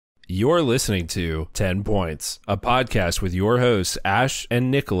You're listening to 10 Points, a podcast with your hosts, Ash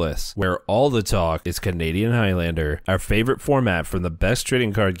and Nicholas, where all the talk is Canadian Highlander, our favorite format from the best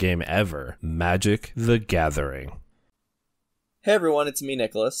trading card game ever, Magic the Gathering. Hey everyone, it's me,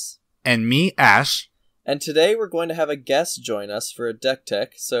 Nicholas. And me, Ash. And today we're going to have a guest join us for a deck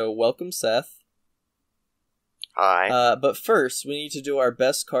tech, so welcome, Seth. Hi. But first, we need to do our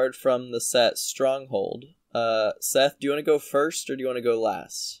best card from the set, Stronghold. Seth, do you want to go first, or do you want to go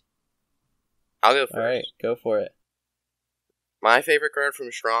last? I'll go first. Alright, go for it. My favorite card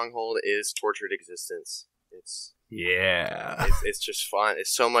from Stronghold is Tortured Existence. It's just fun.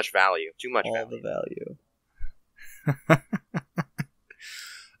 It's so much value. Too much All value. the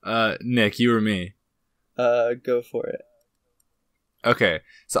value. Nick, you or me? Go for it. Okay,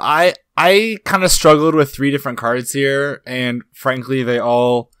 so I kind of struggled with three different cards here, and frankly, they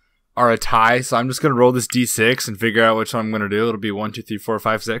all are a tie, so I'm just going to roll this d6 and figure out which one I'm going to do. It'll be 1, 2, 3, 4,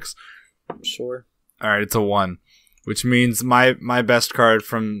 5, 6. Sure. Alright, it's a 1, which means my best card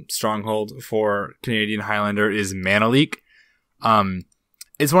from Stronghold for Canadian Highlander is Mana Leak.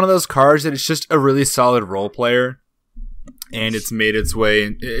 It's one of those cards that it's just a really solid role player, and it's made its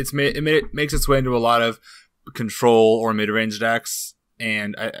way. It makes its way into a lot of control or mid-range decks,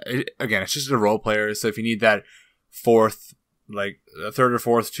 and again, it's just a role player. So if you need that fourth, like a third or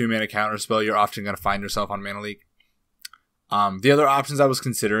fourth 2-mana counter spell, you're often going to find yourself on Mana Leak. The other options I was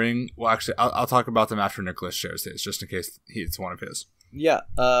considering, well, actually, I'll talk about them after Nicholas shares his, just in case it's one of his. Yeah,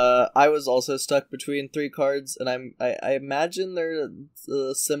 I was also stuck between three cards, and I imagine they're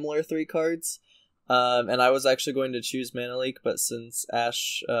similar three cards. And I was actually going to choose Mana Leak, but since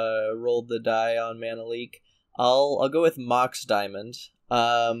Ash rolled the die on Mana Leak, I'll go with Mox Diamond.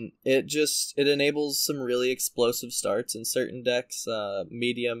 It enables some really explosive starts in certain decks,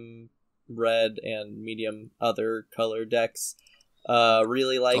 medium red and medium other color decks.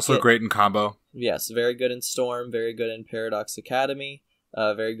 Really like also it. Great in combo. Yes, very good in Storm, very good in Paradox Academy,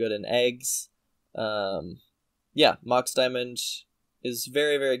 very good in Eggs. Yeah, Mox Diamond is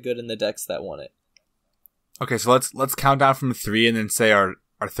very, very good in the decks that want it. Okay, so let's count down from 3 and then say our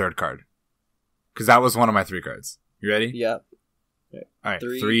third card, because that was one of my 3 cards. You ready? Yep. All right,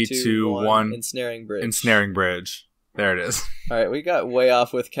 3, 2, 1. Ensnaring Bridge. Ensnaring Bridge. There it is. All right, we got way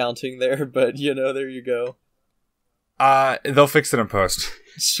off with counting there, but there you go. They'll fix it in post.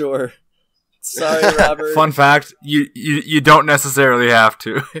 Sure. Sorry, Robert. Fun fact: you don't necessarily have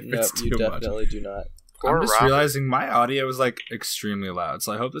to. Nope, you definitely do not. I'm just realizing my audio is like extremely loud,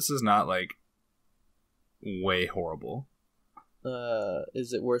 so I hope this is not like way horrible.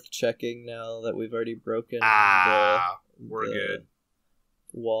 Is it worth checking now that we've already broken we're good.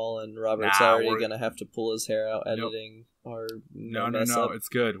 Wall, and Robert's already gonna have to pull his hair out editing our No, up? it's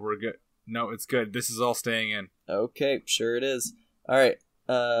good. We're good. No, it's good. This is all staying in. Okay, sure it is. All right.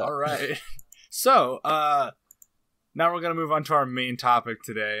 All right. So, now we're gonna move on to our main topic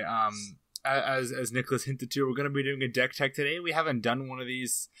today. As Nicholas hinted to, we're gonna be doing a deck tech today. We haven't done one of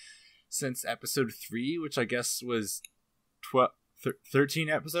these since episode 3, which I guess was 13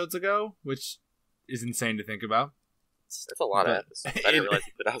 episodes ago, which is insane to think about. That's a lot of episodes. I didn't realize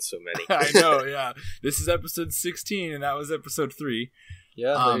you put out so many. I know, yeah. This is episode 16, and that was episode 3.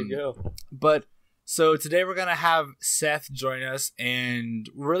 Yeah, there you go. But, so today we're going to have Seth join us, and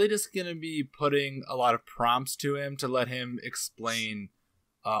we're really just going to be putting a lot of prompts to him to let him explain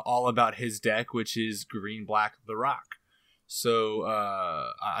all about his deck, which is Green Black The Rock. So,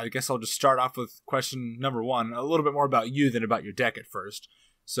 I guess I'll just start off with question number 1, a little bit more about you than about your deck at first.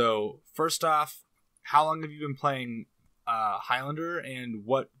 So, first off, how long have you been playing Highlander, and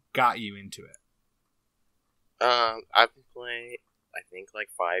what got you into it? I've been playing, I think, like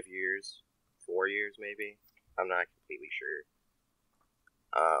 5 years, 4 years maybe. I'm not completely sure.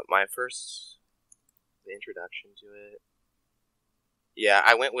 My first introduction to it, yeah,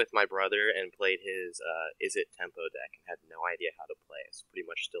 I went with my brother and played his Is It Tempo deck and had no idea how to play. It's pretty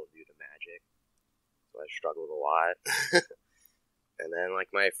much still new to Magic, so I struggled a lot. And then,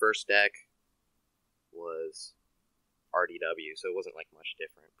 like, my first deck was RDW, so it wasn't like much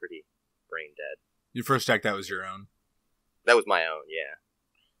different. Pretty brain dead. Your first deck, that was your own? That was my own, yeah.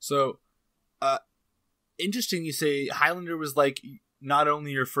 So, interesting you say Highlander was like not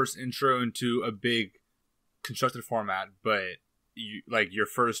only your first intro into a big constructed format, but your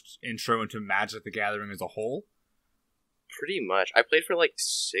first intro into Magic the Gathering as a whole? Pretty much. I played for like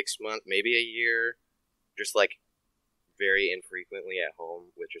 6 months, maybe a year, just like very infrequently at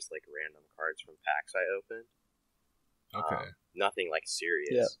home with just like random cards from packs I opened. Okay. Nothing like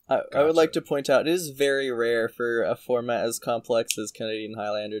serious. Yeah, I would like to point out it is very rare for a format as complex as Canadian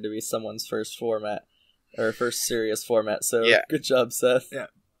Highlander to be someone's first format or first serious format. So yeah. Good job, Seth. Yeah.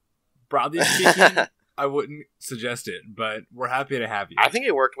 Broadly speaking, I wouldn't suggest it, but we're happy to have you. I think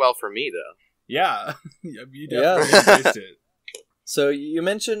it worked well for me, though. Yeah. You definitely embraced it. So you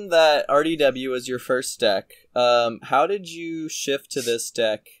mentioned that RDW was your first deck. How did you shift to this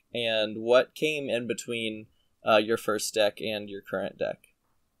deck, and what came in between your first deck and your current deck?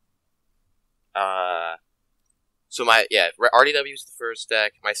 So RDW was the first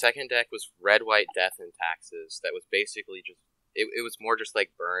deck. My second deck was Red, White, Death, and Taxes. That was basically just it was more just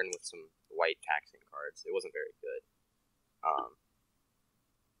like burn with some white taxing cards. It wasn't very good.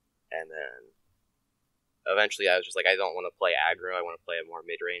 And then eventually I was just like, I don't want to play aggro. I want to play a more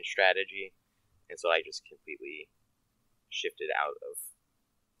mid-range strategy, and so I just completely shifted out of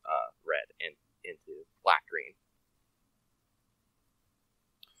red and into black green.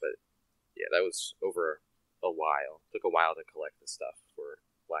 But yeah, that was over a while. Took a while to collect the stuff for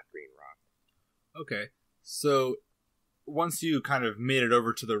black green rock. Okay, so once you kind of made it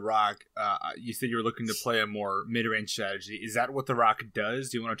over to the rock, you said you were looking to play a more mid-range strategy. Is that what the rock does?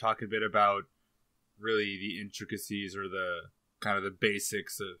 Do you want to talk a bit about really the intricacies or the kind of the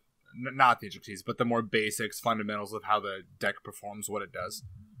basics of, not the intricacies, but the more basics, fundamentals of how the deck performs, what it does?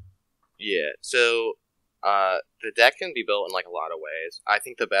 Yeah, so the deck can be built in like a lot of ways. I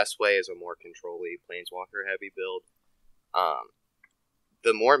think the best way is a more control-y, planeswalker heavy build.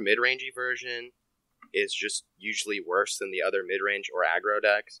 The more mid-rangey version is just usually worse than the other mid-range or aggro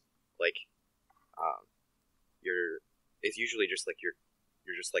decks. Like, it's usually just like you're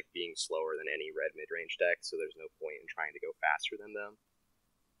just like being slower than any red mid-range deck, so there's no point in trying to go faster than them.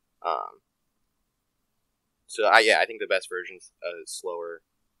 I think the best version's a slower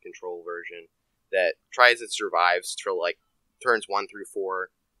control version that tries and survives till like turns 1 through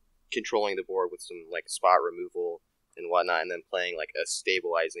 4, controlling the board with some like spot removal and whatnot, and then playing like a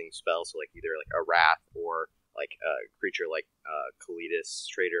stabilizing spell, so like either like a Wrath or like a creature like Kalidas,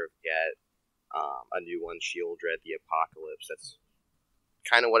 Trader of Get, a new one, Shield Dread, the Apocalypse. That's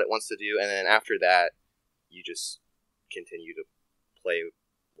kind of what it wants to do, and then after that, you just continue to play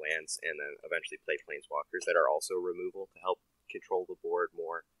lands and then eventually play planeswalkers that are also removal to help control the board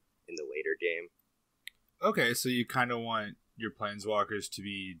more in the later game. Okay, so you kind of want your planeswalkers to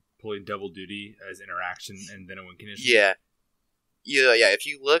be pulling double duty as interaction and then a win condition? Yeah. If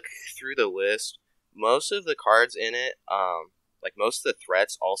you look through the list, most of the cards in it, like most of the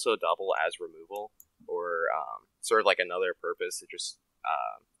threats also double as removal or sort of like another purpose. It just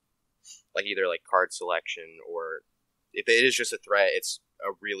like either like card selection, or if it is just a threat, it's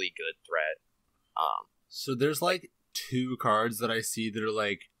a really good threat. So there's like 2 cards that I see that are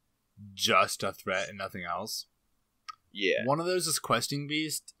like just a threat and nothing else. Yeah. One of those is Questing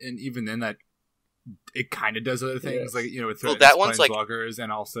Beast, and even then that it kind of does other things, like, you know, it threatens that one's planeswalkers and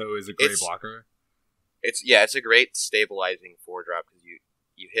also is a great blocker. It's a great stabilizing 4-drop because you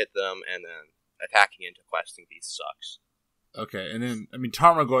hit them and then attacking into Questing Beast sucks. Okay, and then I mean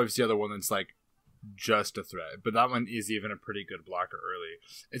Tarmogoyf's the other one that's like just a threat, but that one is even a pretty good blocker early.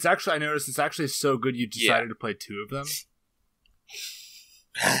 It's actually, I noticed it's actually so good you decided to play 2 of them.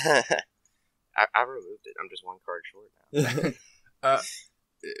 I removed it. I'm just 1 card short now.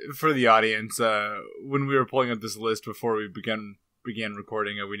 For the audience, when we were pulling up this list before we began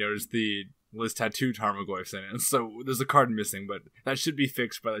recording, we noticed the list had 2 Tarmogoyfs in it, so there's a card missing, but that should be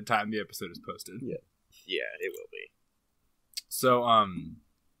fixed by the time the episode is posted. Yeah, it will be. So,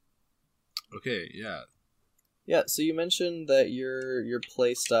 okay, yeah. Yeah, so you mentioned that your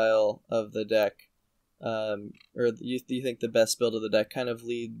play style of the deck, or you think the best build of the deck kind of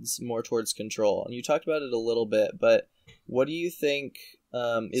leads more towards control. And you talked about it a little bit, but what do you think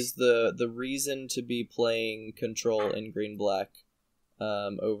is the reason to be playing control in green-black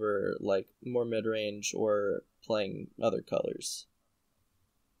over like more mid-range or playing other colors?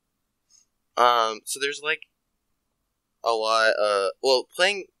 So there's like a lot,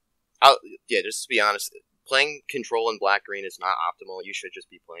 just to be honest, playing control in black-green is not optimal. You should just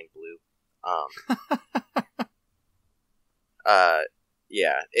be playing blue.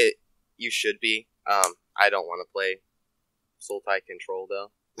 You should be. I don't want to play Sultai control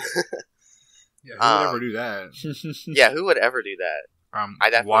though. Yeah, who would ever do that? Yeah, who would ever do that?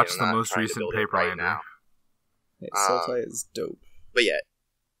 I definitely watch the most recent paper right now. Hey, Sultai is dope. But yeah,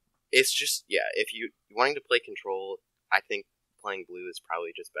 it's just, if you wanting to play control, I think playing blue is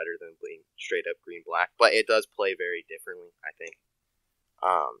probably just better than playing straight up green-black. But it does play very differently, I think.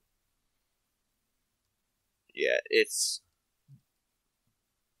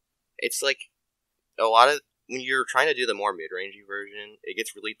 It's like a lot of, when you're trying to do the more mid-rangey version, it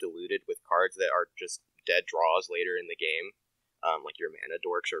gets really diluted with cards that are just dead draws later in the game, like your mana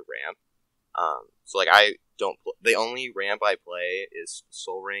dorks or ramp. So like I don't. The only ramp I play is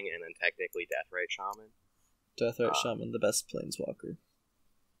Soul Ring and then technically Deathrite Shaman. Deathrite Shaman, the best planeswalker.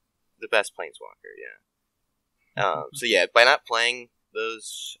 The best planeswalker, yeah. So yeah, by not playing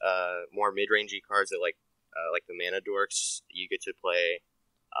those more mid-rangey cards that like the Mana Dorks, you get to play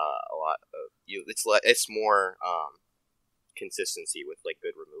a lot of you. It's more consistency with like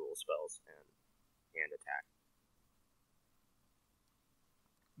good removal spells and attack.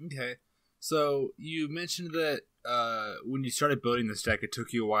 Okay. So you mentioned that when you started building this deck, it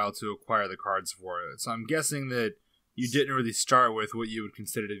took you a while to acquire the cards for it. So I'm guessing that you didn't really start with what you would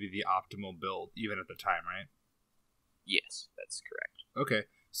consider to be the optimal build, even at the time, right? Yes, that's correct. Okay.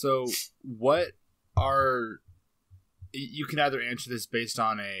 So what are... You can either answer this based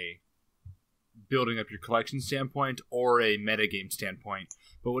on a building up your collection standpoint or a metagame standpoint,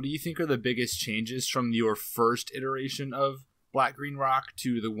 but what do you think are the biggest changes from your first iteration of Black Green Rock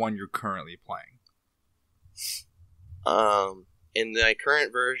to the one you're currently playing? In the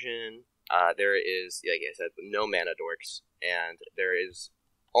current version, there is, like I said, no Mana Dorks, and there is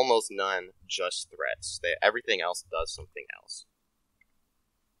almost none just threats. Everything else does something else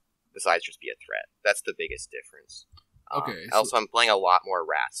besides just be a threat. That's the biggest difference. Okay. Also, I'm playing a lot more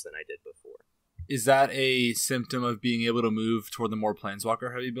Wraths than I did before. Is that a symptom of being able to move toward the more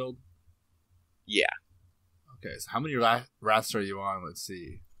Planeswalker heavy build? Yeah. Okay, so how many Wraths are you on? Let's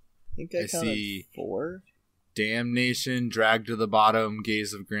see. I think I counted see 4. Damnation, Drag to the Bottom,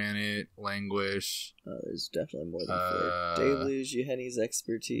 Gaze of Granite, Languish. There's definitely more than 4. Deluge, Yeheni's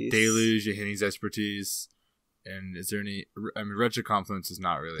Expertise. Deluge, Yeheni's Expertise. And is there any... I mean, Wretched Confluence is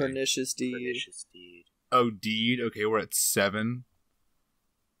not really... Pernicious Deed. Pernicious Deed. Oh, Deed. Okay, we're at 7.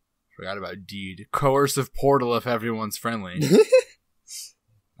 Forgot about Deed. Coercive Portal if everyone's friendly.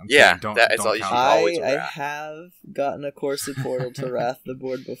 Yeah, don't all you should count. always I Wrath. have gotten a Coursive Portal to Wrath the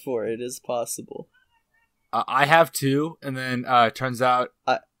board before. It is possible. I have 2, and then turns out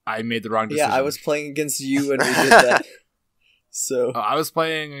I made the wrong decision. Yeah, I was playing against you when we did that. So I was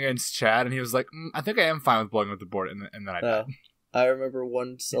playing against Chad, and he was like, I think I am fine with blowing up the board, and then I died. I remember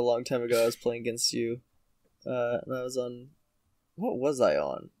once, a long time ago, I was playing against you. And I was on... What was I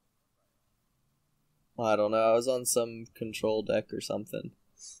on? I don't know. I was on some control deck or something.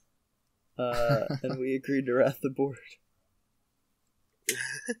 And we agreed to Wrath the board.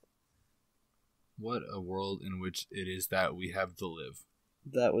 What a world in which it is that we have to live.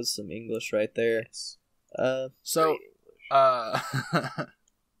 That was some English right there. Yes. So,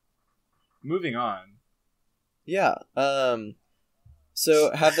 moving on. Yeah.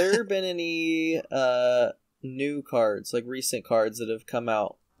 So have there been any new cards, like recent cards that have come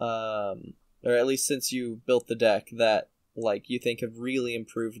out, or at least since you built the deck, that like you think have really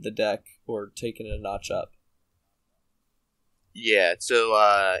improved the deck or taken it a notch up? Yeah, so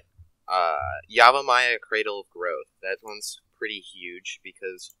Yavimaya Cradle of Growth. That one's pretty huge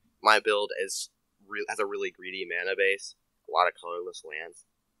because my build has a really greedy mana base, a lot of colorless lands.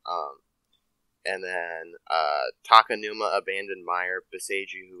 And then Takanuma, Abandoned Mire,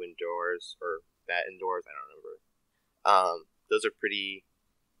 Beseiju Who Endures, or That Endures, I don't remember. Those are pretty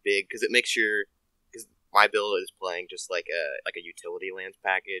big because it makes because my build is playing just like a utility lands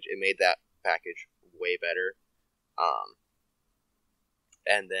package. It made that package way better.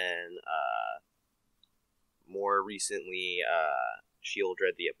 And then more recently,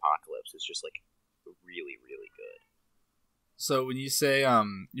 Shieldred the Apocalypse is just like really, really good. So when you say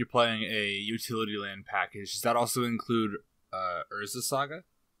you're playing a utility land package, does that also include Urza Saga?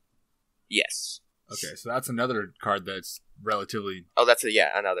 Yes. Okay, so that's another card that's relatively... Oh, that's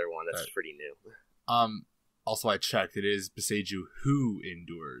another one that's pretty new. Also, I checked. It is Beseiju Who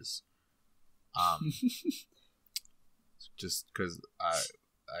Endures. Just because I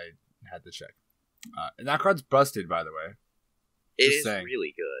had to check. And that card's busted, by the way. It is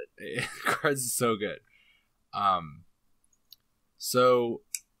really good. The card's so good. So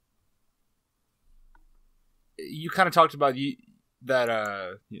you kind of talked about that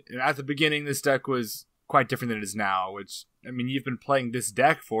at the beginning this deck was quite different than it is now, which, I mean, you've been playing this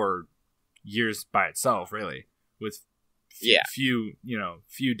deck for years by itself, really, with few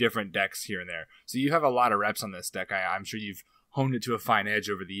different decks here and there. So you have a lot of reps on this deck. I'm sure you've honed it to a fine edge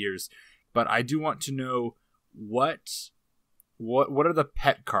over the years, but I do want to know what are the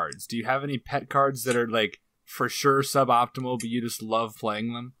pet cards? Do you have any pet cards that are like for sure suboptimal, but you just love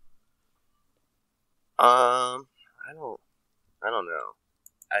playing them? I don't know.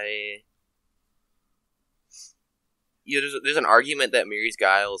 There's an argument that Miri's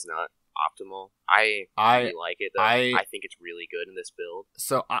Guile is not optimal. I really like it, though. I think it's really good in this build.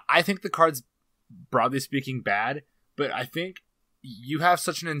 So I think the card's, broadly speaking, bad, but I think you have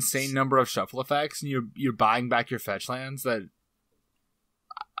such an insane number of shuffle effects, and you're buying back your fetch lands that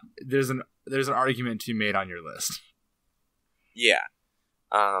there's an argument to be made on your list. Yeah.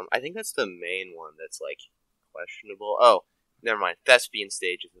 I think that's the main one that's like questionable. Oh, never mind. Thespian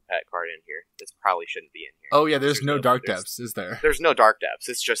Stage is the pet card in here. This probably shouldn't be in here. Oh yeah, there's no Dark Depths, is there? There's no Dark Depths.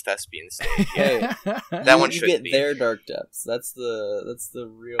 It's just Thespian Stage. Yeah. Hey, That one you shouldn't get be. their Dark Depths. That's the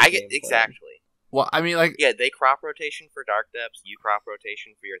real. I get gameplay. exactly. Well, I mean, like, Yeah, they crop rotation for Dark Depths. You crop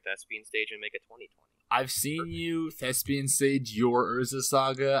rotation for your Thespian Stage and make a 20/20. I've seen you Thespian Stage your Urza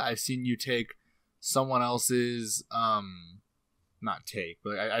Saga. I've seen you take someone else's, not take,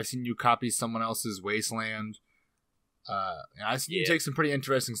 but I've seen you copy someone else's Wasteland. And I've seen you take some pretty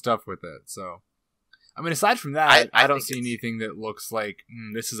interesting stuff with it. So, I mean, aside from that, I don't see anything that looks like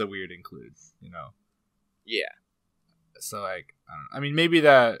this is a weird include. Yeah. So, like, I don't know. I mean, maybe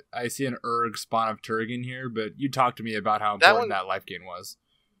that I see an Urg Spawn of Turgan here, but you talked to me about how important that life gain was.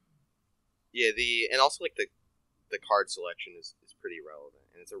 Yeah, and also like the card selection is pretty relevant,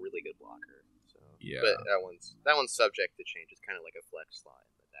 and it's a really good blocker. So Yeah. But that one's subject to change. It's kind of like a flex slot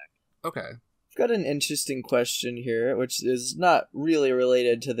in the deck. Okay. I've got an interesting question here, which is not really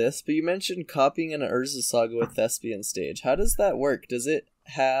related to this, but you mentioned copying an Urza Saga with Thespian Stage. How does that work? Does it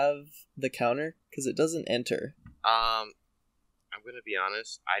have the counter? Because it doesn't enter. I'm gonna be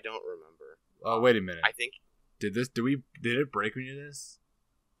honest. I don't remember. Oh, wait a minute. I think Did it break when you did this?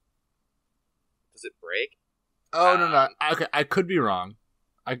 does it break? Oh, no. Okay, I could be wrong.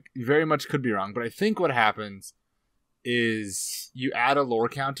 I very much could be wrong, but I think what happens is you add a lore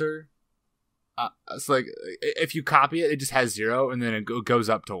counter. It's like if you copy it, it just has 0, and then it goes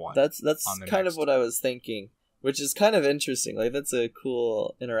up to 1. That's kind of what I was thinking, which is kind of interesting. Like, that's a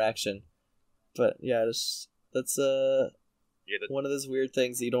cool interaction. But yeah, that's one of those weird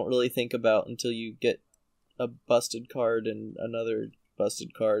things that you don't really think about until you get a busted card and another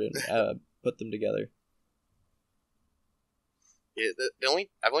busted card and put them together. Yeah,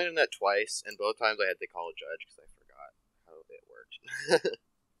 I've only done that twice, and both times I had to call a judge because I forgot how it worked.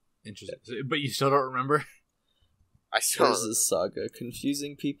 Interesting. But you still don't remember? I still There's this saga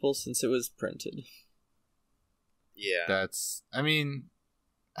confusing people since it was printed. Yeah. That's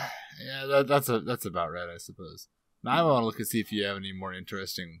about right, I suppose. Now I want to look and see if you have any more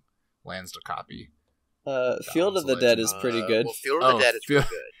interesting lands to copy. Field of the Dead is pretty good. Well, Field of the Dead is real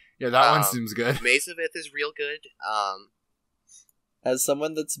good. Yeah, that one seems good. Maze of Ith is real good. As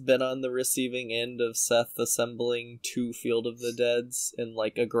someone that's been on the receiving end of Seth assembling 2 Field of the Deads in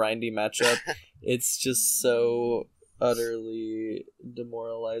like a grindy matchup, it's just so utterly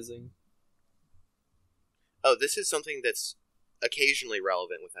demoralizing. Oh, this is something that's occasionally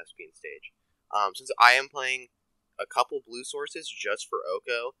relevant with Thespian Stage. Since I am playing a couple blue sources just for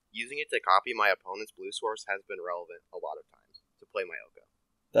Oko, using it to copy my opponent's blue source has been relevant a lot of times to play my Oko.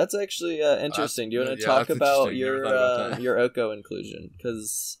 That's actually interesting. Do you want to talk about your Oko inclusion?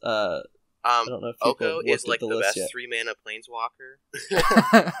 Because I don't know if people Oko is like the best yet. 3-mana planeswalker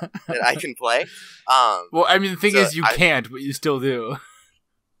that I can play. Well, I mean, the thing is, you can't, but you still do.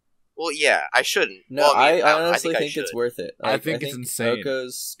 Well, yeah, I shouldn't. No, well, I honestly think it's worth it. I think it's insane.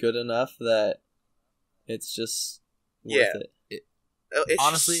 Oko's good enough that it's just worth it. It's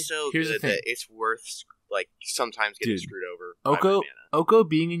honestly, so here's good the thing. that it's worth like sometimes getting screwed over. Oko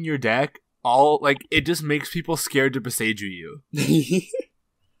being in your deck, it just makes people scared to Beseiju you.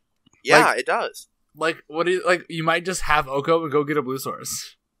 Yeah, it does. Like, you might just have Oko and go get a blue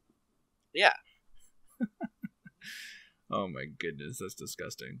source. Yeah. Oh my goodness, that's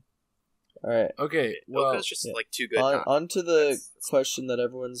disgusting. All right. Okay, well, Oko's just like too good. On to the question that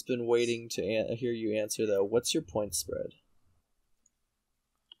everyone's been waiting to hear you answer, though. What's your point spread?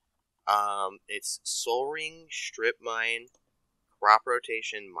 It's Soul Ring, Strip Mine, Crop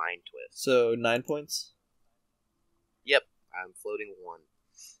Rotation, Mind Twist. So 9 points? Yep, I'm floating 1.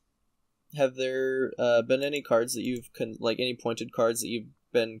 Have there been any cards that you've any pointed cards that you've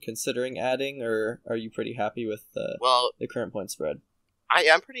been considering adding, or are you pretty happy with the current point spread?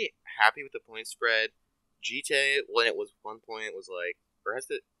 I'm pretty happy with the point spread. GT, when it was 1 point, was like, or has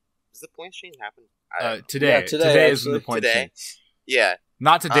the points change happened? Today. Yeah, today is when the points change. Yeah.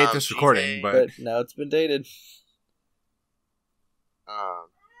 Not to date this recording, but now it's been dated.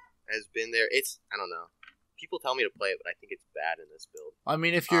 Has been there. I don't know. People tell me to play it, but I think it's bad in this build. I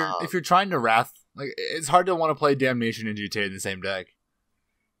mean, if you're trying to Wrath, it's hard to want to play Damnation and GTA in the same deck.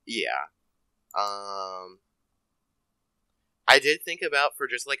 Yeah. I did think about for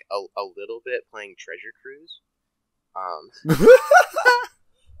just like a little bit playing Treasure Cruise.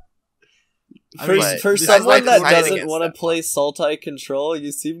 For someone that doesn't want to play Sultai Control,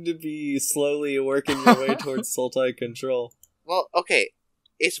 you seem to be slowly working your way towards Sultai Control. Well, okay,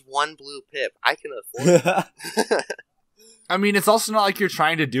 it's one blue pip. I can afford it. I mean, it's also not like you're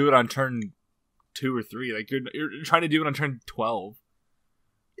trying to do it on turn 2 or 3. Like you're trying to do it on turn 12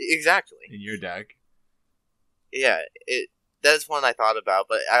 Exactly. in your deck. Yeah, that's one I thought about,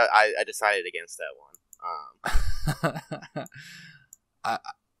 but I decided against that one.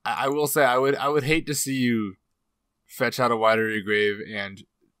 I will say I would hate to see you fetch out a Widery Grave and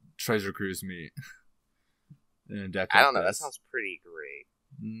Treasure Cruise me in a deck. I don't know. That sounds pretty great.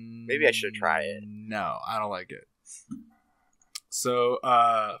 Maybe I should try it. No, I don't like it. So,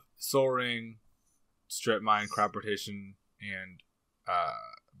 Soul Ring, Strip Mine, Crop Rotation, and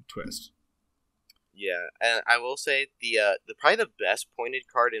Twist. Yeah, and I will say the probably the best pointed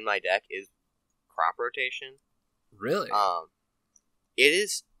card in my deck is Crop Rotation. Really? It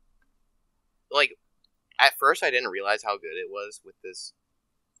is like at first I didn't realize how good it was with this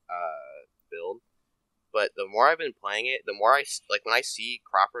build, but the more I've been playing it, the more when I see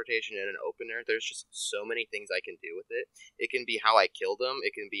Crop Rotation in an opener, there's just so many things I can do with it. It can be how I kill them.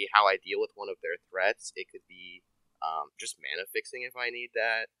 It can be how I deal with one of their threats. It could be just mana fixing if I need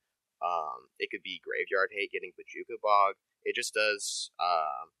that. It could be Graveyard Hate getting Bajuka Bog. It just does,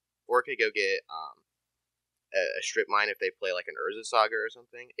 or it could go get a Strip Mine if they play like an Urza Saga or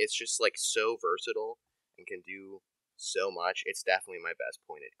something. It's just like so versatile and can do so much. It's definitely my best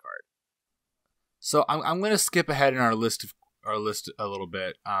pointed card. So I'm going to skip ahead in our list a little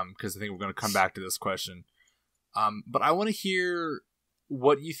bit because I think we're going to come back to this question. But I want to hear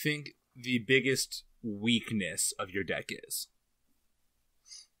what you think the biggest weakness of your deck is.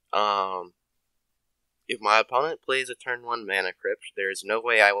 If my opponent plays a turn 1 Mana Crypt, there is no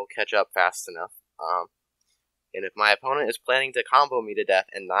way I will catch up fast enough. And if my opponent is planning to combo me to death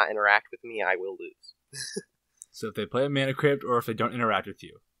and not interact with me, I will lose. So if they play a Mana Crypt or if they don't interact with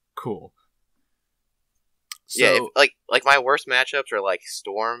you, cool. So, yeah, like my worst matchups are like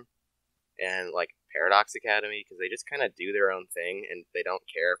Storm and like Paradox Academy because they just kind of do their own thing and they don't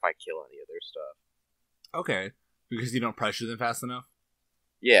care if I kill any of their stuff. Okay, because you don't pressure them fast enough?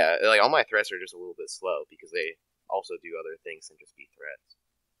 Yeah, like all my threats are just a little bit slow because they also do other things than just be threats.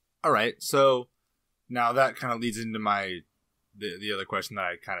 Alright, so now that kind of leads into the other question that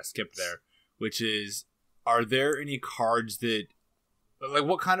I kind of skipped there, which is, are there any cards that, like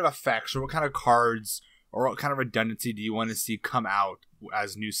what kind of effects or what kind of cards or what kind of redundancy do you want to see come out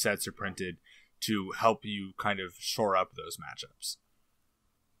as new sets are printed to help you kind of shore up those matchups?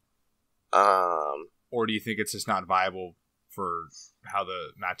 Or do you think it's just not viable for how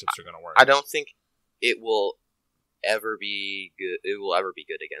the matchups are going to work? I don't think it will ever be good. It will ever be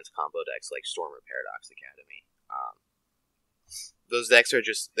good against combo decks like Storm or Paradox Academy. Those decks are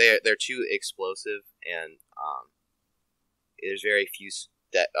just they're too explosive, and there's very few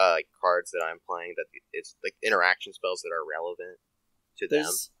cards that I'm playing that it's like interaction spells that are relevant to them.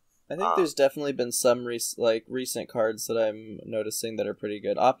 I think there's definitely been some recent cards that I'm noticing that are pretty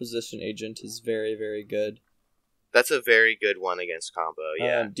good. Opposition Agent is very, very good. That's a very good one against combo,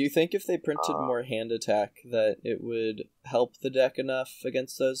 yeah. Do you think if they printed more hand attack that it would help the deck enough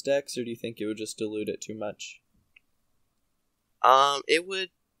against those decks, or do you think it would just dilute it too much? It would.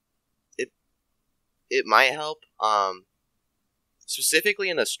 It might help. Specifically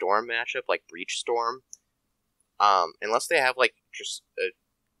in a Storm matchup, like Breach Storm. Unless they have like just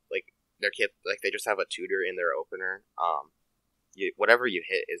their kid, like they just have a tutor in their opener. Whatever you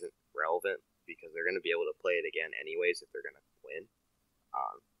hit isn't relevant because they're going to be able to play it again anyways if they're going to win.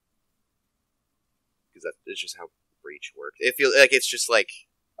 Because that's just how Breach works. It feels like it's just like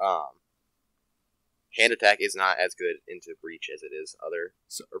hand attack is not as good into Breach as it is or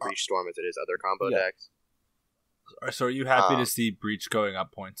Breach Storm as it is other combo decks. So are you happy to see Breach going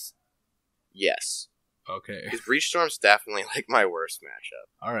up points? Yes. Okay. Because Breach Storm's definitely like my worst matchup.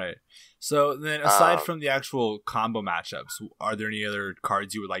 Alright. So then aside from the actual combo matchups, are there any other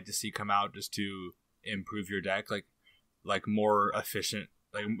cards you would like to see come out just to improve your deck? Like more efficient,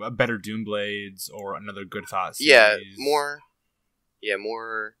 like better Doom Blades or another Good Thought series? Yeah,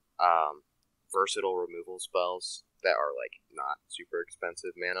 more versatile removal spells that are like not super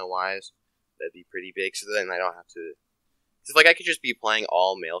expensive mana wise. That'd be pretty big. So then I don't have to. So like I could just be playing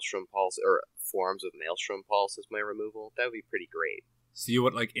all Maelstrom Pulse or forms of Maelstrom Pulse as my removal. That would be pretty great. So you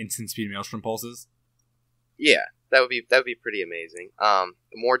want like instant speed Maelstrom Pulses? Yeah, that would be pretty amazing.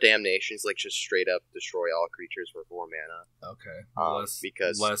 More Damnations, like just straight up destroy all creatures for 4 mana. Okay.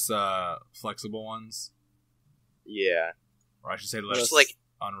 Less flexible ones. Yeah. Or I should say less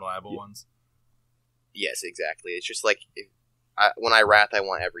unreliable ones. Yes, exactly. It's just like when I wrath, I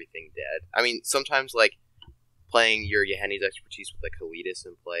want everything dead. I mean, sometimes like playing your Yahenni's Expertise with like Helitis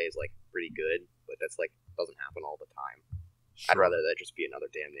in play is like pretty good, but that's like doesn't happen all the time. Sure. I'd rather that just be another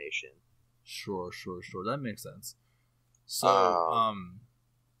damnation. Sure. That makes sense. So,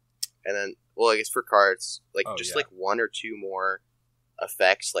 and then, well, I guess for cards, like yeah. like one or two more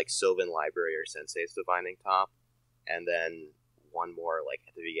effects, like Sylvan Library or Sensei's Divining Top, and then one more, like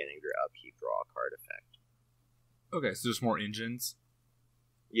at the beginning of your upkeep, draw a card effect. Okay, so there's more engines.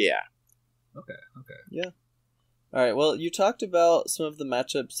 Yeah. Okay. Yeah. All right. Well, you talked about some of the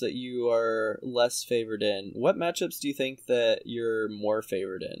matchups that you are less favored in. What matchups do you think that you're more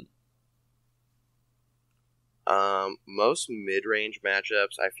favored in? Most mid-range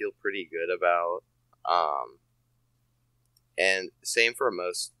matchups I feel pretty good about. And same for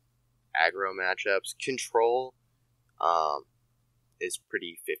most aggro matchups. Control, is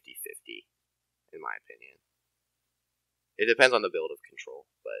pretty 50-50, in my opinion. It depends on the build of control,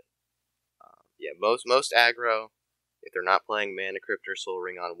 but, yeah, most aggro, if they're not playing Mana Crypt or Soul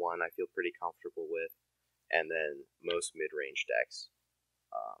Ring on one, I feel pretty comfortable with. And then most mid-range decks.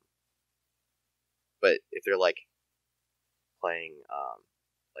 But if they're like playing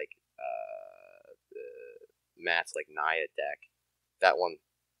the Matt's like Naya deck, that one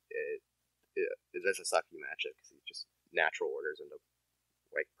that's a sucky matchup because he just natural orders into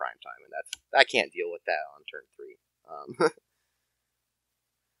like prime time, and I can't deal with that on turn 3.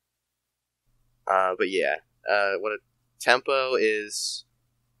 But yeah, what a tempo is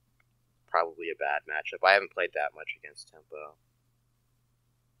probably a bad matchup. I haven't played that much against tempo.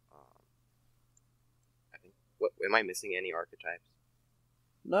 I think. What am I missing? Any archetypes?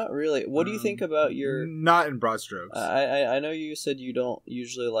 Not really. What do you think about your... Not in broad strokes. I know you said you don't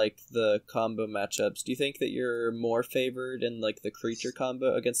usually like the combo matchups. Do you think that you're more favored in like the creature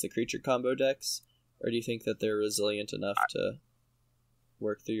combo against the creature combo decks? Or do you think that they're resilient enough to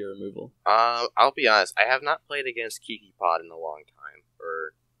work through your removal? I'll be honest. I have not played against Kiki Pod in a long time.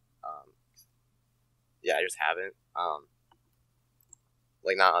 Yeah, I just haven't.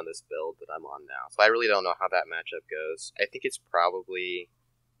 Like, not on this build that I'm on now. So I really don't know how that matchup goes. I think it's probably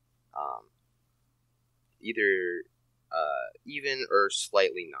either even or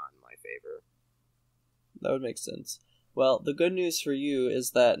slightly not in my favor. That would make sense. Well, the good news for you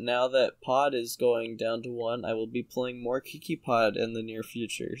is that now that Pod is going down to 1, I will be playing more Kiki Pod in the near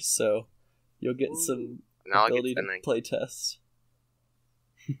future. So you'll get some ability to play test.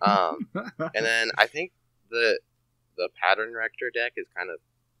 And then I think the Pattern Rector deck is kind of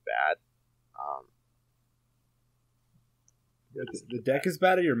bad. The deck is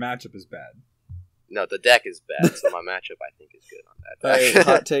bad or your matchup is bad? No, the deck is bad, so my matchup I think is good on that deck. Alright,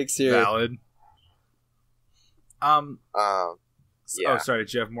 hot takes here. Valid. Yeah. Oh, sorry.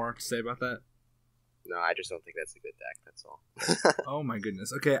 Do you have more to say about that? No, I just don't think that's a good deck. That's all. Oh my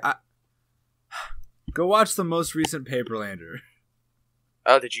goodness. Okay, go watch the most recent Paperlander.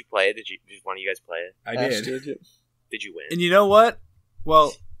 Oh, did you play it? Did one of you guys play it? I Ash, did. Did you win? And you know what?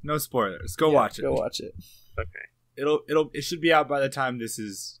 Well, no spoilers. Go watch it. Go watch it. Okay. It should be out by the time this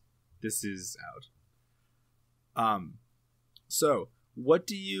is out. So what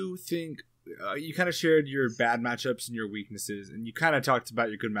do you think? You kind of shared your bad matchups and your weaknesses, and you kind of talked about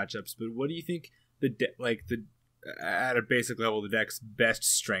your good matchups. But what do you think at a basic level the deck's best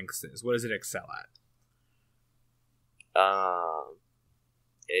strengths is? What does it excel at?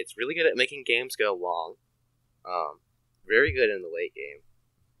 It's really good at making games go long. Very good in the late game.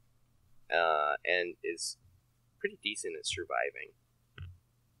 And is pretty decent at surviving.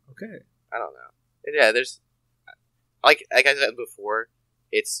 Okay. I don't know. Yeah, there's like I said before,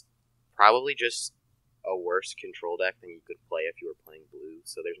 it's probably just a worse control deck than you could play if you were playing blue,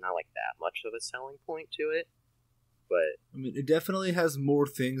 so there's not like that much of a selling point to it. But I mean, it definitely has more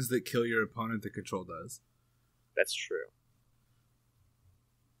things that kill your opponent than control does. That's true.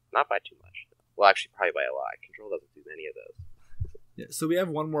 Not by too much, though. Well, actually, probably by a lot. Control doesn't do many of those. Yeah, so we have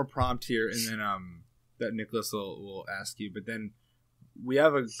one more prompt here, and then that Nicholas will ask you. But then we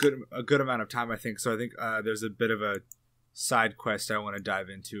have a good amount of time, I think. So I think there's a bit of a side quest I want to dive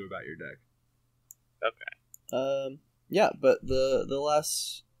into about your deck. Okay. Yeah, but the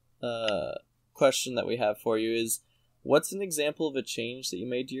last question that we have for you is, what's an example of a change that you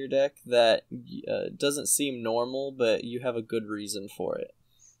made to your deck that doesn't seem normal, but you have a good reason for it?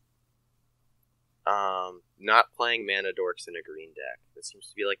 Not playing Mana Dorks in a green deck. That seems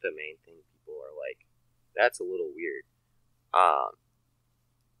to be like the main thing people are like, that's a little weird.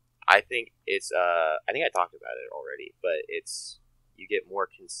 I think it's I think I talked about it already, but it's you get more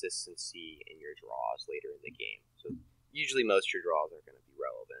consistency in your draws later in the game. So usually most of your draws are going to be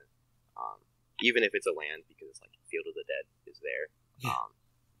relevant. Even if it's a land, because it's like Field of the Dead is there.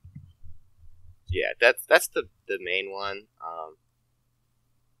 Yeah, that's the main one.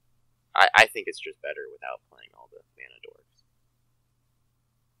 I think it's just better without playing all the Mana Dorks.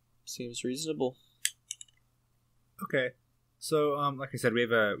 Seems reasonable. Okay. So, like I said,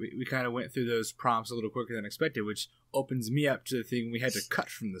 we kind of went through those prompts a little quicker than expected, which opens me up to the thing we had to cut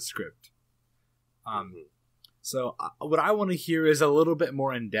from the script. So what I want to hear is a little bit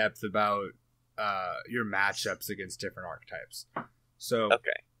more in depth about your matchups against different archetypes. So,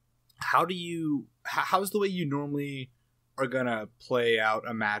 Okay. how's the way you normally are gonna play out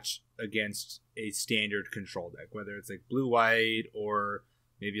a match against a standard control deck, whether it's like blue-white or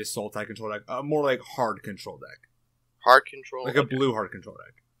maybe a Sultai control deck, more like hard control deck, Hard control? like a blue hard control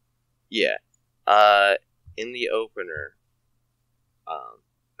deck. Yeah. In the opener,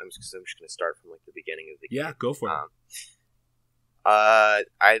 I'm just going to start from like the beginning of the game. Yeah, go for it.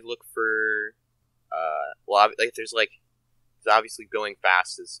 I look for, like there's like, obviously going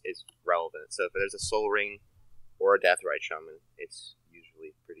fast is relevant. So if there's a Soul Ring or a Deathrite Shaman, it's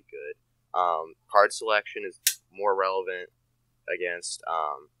usually pretty good. Card selection is more relevant against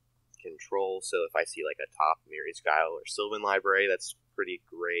control. So if I see like a top Miri's Guile or Sylvan Library, that's pretty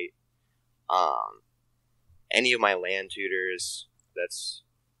great. Any of my land tutors, that's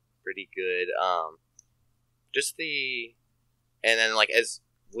pretty good. And then like as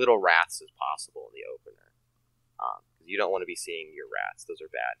little rats as possible in the opener. Because you don't want to be seeing your rats; those are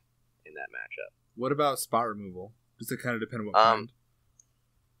bad in that matchup. What about spot removal? Does it kind of depend on what kind?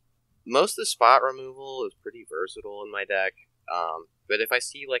 Most of the spot removal is pretty versatile in my deck. But if I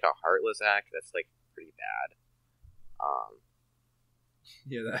see like a Heartless Act, that's like pretty bad.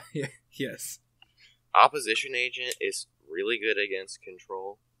 Yes. Opposition Agent is really good against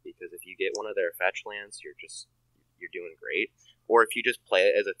control because if you get one of their fetch lands, you're doing great. Or if you just play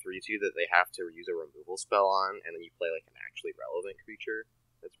it as a 3/2 that they have to use a removal spell on, and then you play like an actually relevant creature,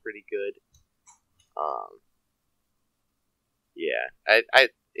 that's pretty good.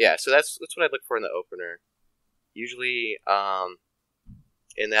 So that's what I look for in the opener. Usually,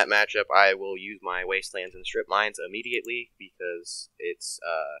 in that matchup, I will use my Wastelands and Strip Mines immediately because it's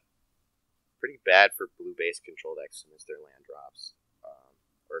pretty bad for blue-based control decks to miss their land drops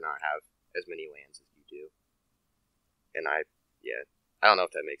or not have as many lands as you do. And I don't know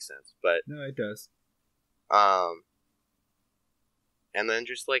if that makes sense, but No, it does. And then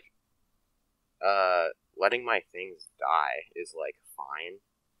just like letting my things die is like fine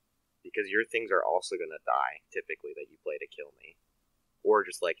because your things are also gonna die typically that you play to kill me, or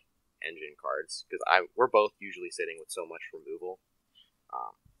just like engine cards because we're both usually sitting with so much removal.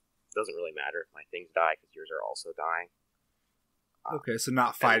 Doesn't really matter if my things die because yours are also dying. Okay, so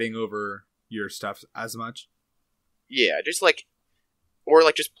not fighting over your stuff as much. Yeah, just like, or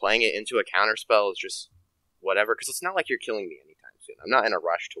like just playing it into a counter spell is just whatever because it's not like you're killing me anytime soon. I'm not in a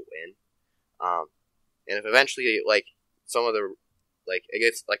rush to win. And if eventually like some of the like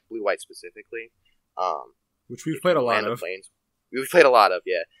against like blue-white specifically, which we've played a lot of. We've played a lot of,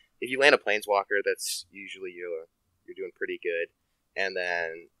 yeah. If you land a Planeswalker, that's usually you're doing pretty good. And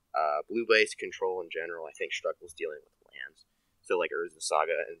then blue-based control in general, I think struggles dealing with lands. So like Urza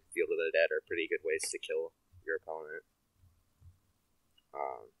Saga and Field of the Dead are pretty good ways to kill your opponent.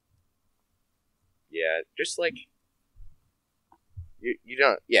 Just like you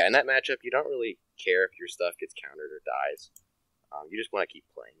don't. Yeah, in that matchup, you don't really care if your stuff gets countered or dies. You just want to keep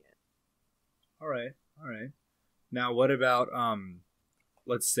playing it. All right. Now, what about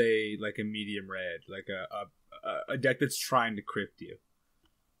let's say like a medium red, like a deck that's trying to crypt you?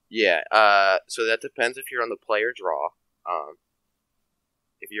 Yeah. So that depends if you're on the play or draw.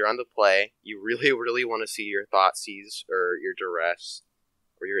 If you're on the play, you really, really want to see your Thoughtseize or your Duress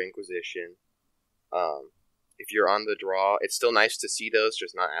or your Inquisition. If you're on the draw, it's still nice to see those,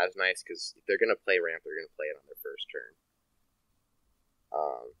 just not as nice because if they're gonna play ramp, they're gonna play it on their first turn.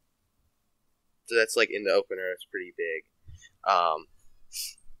 So that's like in the opener, it's pretty big.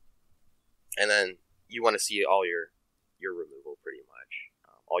 And then you want to see all your removal pretty much,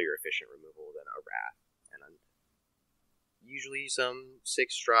 all your efficient removal, then a Wrath, and usually some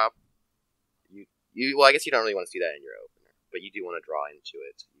 6-drop. Well, I guess you don't really want to see that in your opener, but you do want to draw into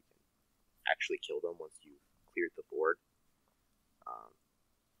it so you can actually kill them once you've cleared the board.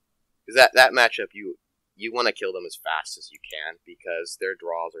 Because that matchup, you want to kill them as fast as you can because their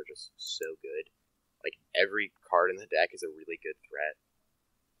draws are just so good. Like every card in the deck is a really good threat.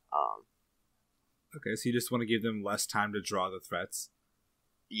 Okay, so you just want to give them less time to draw the threats.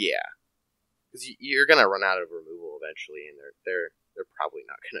 Yeah, because you're gonna run out of removal eventually, and they're probably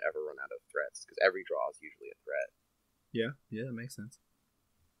not gonna ever run out of threats because every draw is usually a threat. Yeah, that makes sense.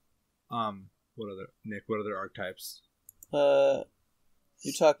 What other archetypes?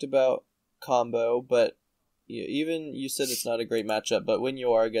 You talked about combo, but you said it's not a great matchup. But when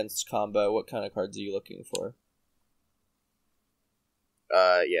you are against combo, what kind of cards are you looking for?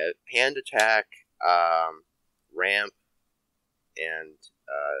 hand attack, ramp, and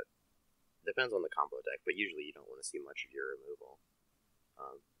depends on the combo deck, but usually you don't want to see much of your removal.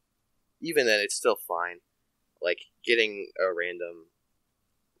 Even then, it's still fine. Like, getting a random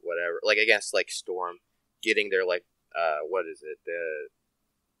whatever, like against like Storm, getting their like what is it, the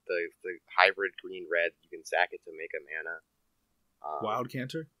hybrid green red, you can sack it to make a mana. Wild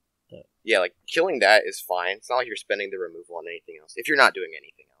Canter? Yeah, like killing that is fine. It's not like you're spending the removal on anything else. If you're not doing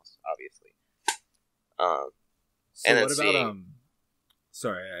anything else, obviously. So and then what about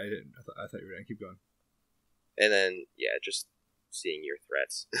sorry, I thought you were gonna keep going. And then just seeing your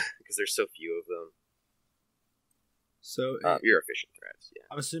threats because there's so few of them. So your efficient threats. Yeah.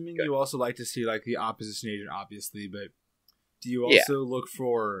 I'm assuming you also like to see like the opposition agent, obviously, but do you also look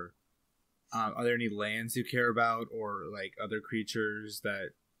for? Are there any lands you care about, or like other creatures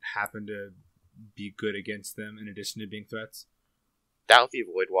that happen to be good against them in addition to being threats? Dalthy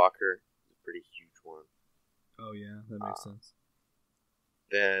Voidwalker is a pretty huge one. Oh yeah, that makes sense.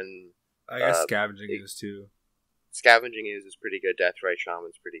 Then I guess Scavenging is too. Scavenging is pretty good. Deathrite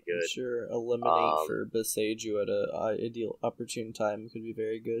Shaman's pretty good. I'm sure Eliminate for Beseiju at a ideal opportune time could be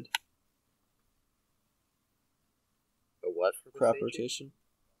very good. A what for Crop Beseiju? rotation.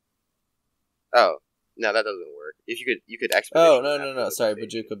 Oh no, that doesn't work. If you could expedition. Oh no! Sorry,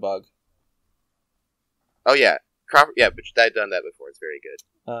 Bajuka Bog. Oh yeah, crop. Yeah, but I've done that before. It's very good.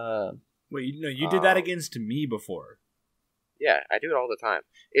 Wait, you did that against me before. Yeah, I do it all the time.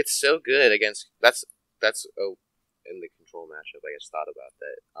 It's so good against that's in the control matchup. I just thought about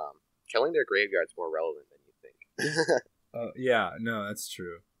that. Killing their graveyard's more relevant than you think. Yeah, no, that's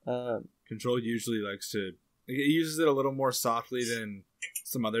true. Control usually likes to. It uses it a little more softly than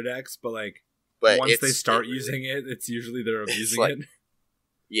some other decks, but once they start using it, it's usually they're abusing it.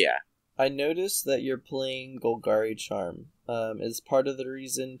 Yeah. I noticed that you're playing Golgari Charm. Is part of the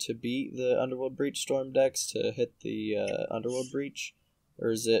reason to beat the Underworld Breach Storm decks to hit the Underworld Breach? Or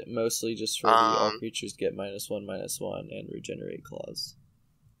is it mostly just for the all creatures get -1/-1 and regenerate clause?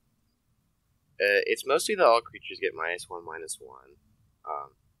 It's mostly the all creatures get -1/-1.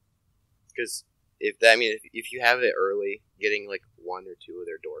 Because if you have it early, getting like 1 or 2 of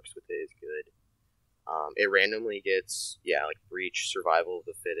their dorks with it is good. It randomly gets like Breach, Survival of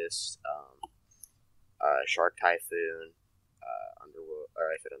the Fittest, Shark Typhoon, Underworld.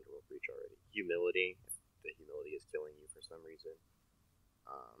 Or I said Underworld Breach already. Humility. The Humility is killing you for some reason.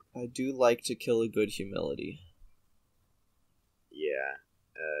 I do like to kill a good Humility. Yeah.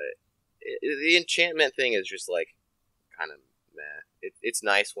 The enchantment thing is just like kind of meh. It's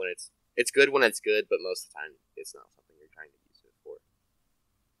nice when it's good when it's good, but most of the time it's not something you're trying to use it for.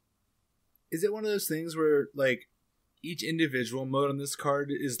 Is it one of those things where like each individual mode on this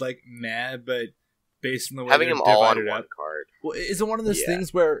card is like mad, but based on the way having they're them all on divided one up? card? Well, is it one of those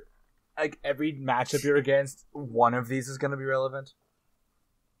things where like every matchup you're against, one of these is going to be relevant?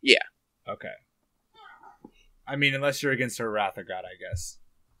 Yeah. Okay. I mean, unless you're against a Wrath of God, I guess.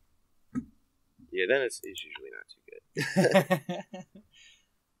 Yeah, then it's usually not too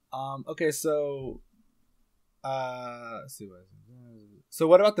good. Okay, so let's see what. So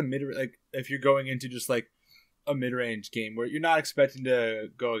what about the mid? Like, if you're going into just like a mid-range game where you're not expecting to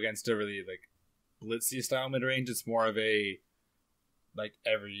go against a really like blitzy style mid-range, it's more of a like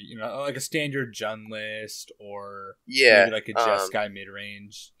like a standard Jun list or maybe like a Jeskai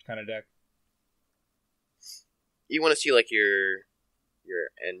mid-range kind of deck. You want to see like your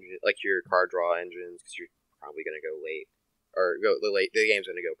engine, like your card draw engines, because you're probably going to go late, or go late. The game's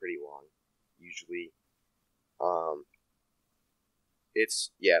going to go pretty long, usually.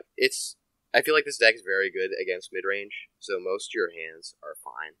 I feel like this deck is very good against mid range, so most of your hands are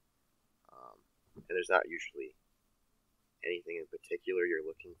fine, and there's not usually anything in particular you're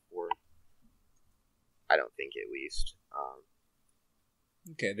looking for. I don't think, at least.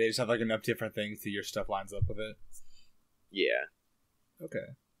 Okay, they just have like enough different things that your stuff lines up with it. Yeah.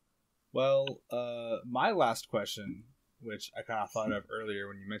 Okay. Well, my last question, which I kind of thought of earlier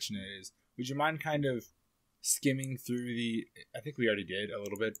when you mentioned it, is would you mind kind of skimming through I think we already did a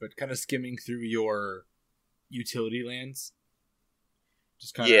little bit, but kind of skimming through your utility lands?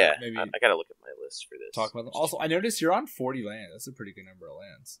 Just kind of maybe I gotta look at my list for this. Talk about them. Also, I noticed you're on 40 lands. That's a pretty good number of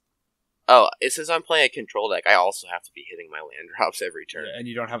lands. Oh, since I'm playing a control deck, I also have to be hitting my land drops every turn. Yeah, and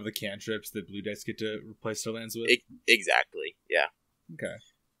you don't have the cantrips that blue decks get to replace their lands with? Exactly, yeah. Okay.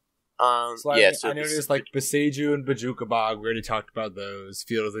 So I noticed like Beseiju and Bajuka Bog. We already talked about those.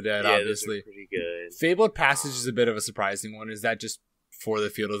 Field of the Dead, obviously. Those are pretty good. Fabled Passage is a bit of a surprising one. Is that just for the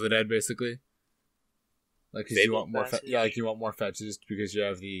Field of the Dead, basically? Like, because you want more, you want more fetches because you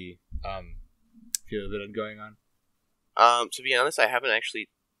have the Field of the Dead going on. To be honest, I haven't actually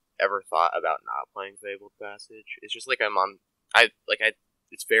ever thought about not playing Fabled Passage. It's just like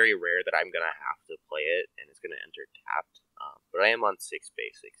it's very rare that I'm gonna have to play it and it's gonna enter tapped. But I am on 6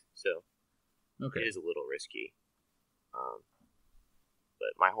 basics, so Okay. it is a little risky.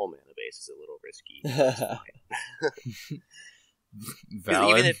 But my whole mana base is a little risky. It's fine. 'Cause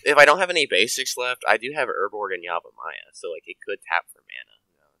Valid. even if I don't have any basics left, I do have Urborg and Yavimaya, so like it could tap for mana.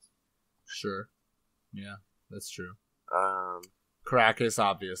 Who knows? Sure. Yeah, that's true. Um, Krakus,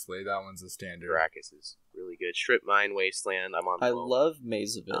 obviously, that one's a standard. Arrakis is really good. Strip Mine, Wasteland. I'm on. I low. love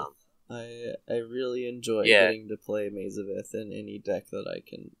Maze of Ith. Um, I really enjoy Yeah. getting to play Maze of Ith in any deck that I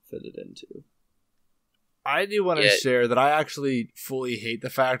can fit it into. I do want to Yeah. share that I actually fully hate the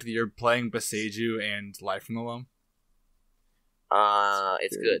fact that you're playing Beseiju and Life from the Loam.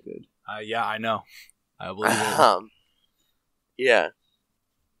 It's Very good. Yeah, I know. I believe it. Yeah.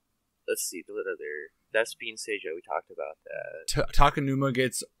 Let's see. What other? That's being Seijo. We talked about that. Takanuma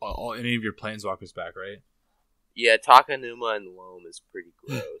gets all any of your planeswalkers back, right? Yeah, Takanuma and Loam is pretty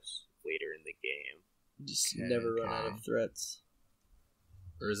gross later in the game. Just Okay, never run out okay. of threats.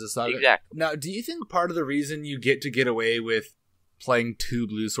 Or is this not Exactly. Now, do you think part of the reason you get away with playing 2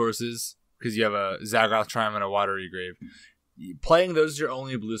 blue sources, because you have a Zaggoth Triumph and a Watery Grave, playing those your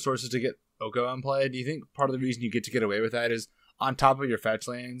only blue sources to get Oko on play, do you think part of the reason you get away with that is on top of your fetch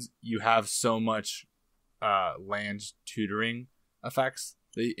lands, you have so much land tutoring effects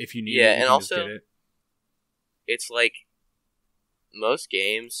that if you need Yeah, it, you and can just also- get it? It's like most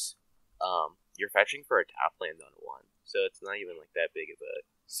games, you're fetching for a top land on 1, so it's not even like that big of a.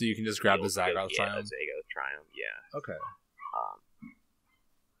 So you can just grab the deal because, Zaggoth Triumph? Zaggoth Triumph, yeah. Okay.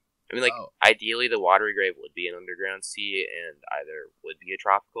 I mean, like, Oh. ideally the Watery Grave would be an underground sea and either would be a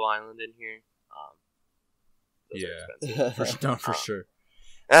tropical island in here. Those Yeah. are expensive. For, no, for Uh, sure.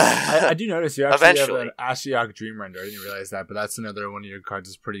 I do notice you actually Eventually. have an Ashiok Dream Render. I didn't realize that, but that's another one of your cards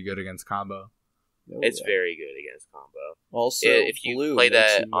that's pretty good against combo. Oh, It's yeah. very good against combo. Also, if you blue play makes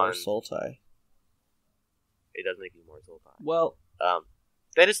that you more on- Sultai. It does make you more Sultai. Well,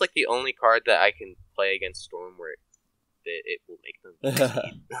 That is like the only card that I can play against Storm where it will make them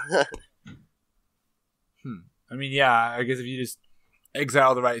succeed. I mean, yeah, I guess if you just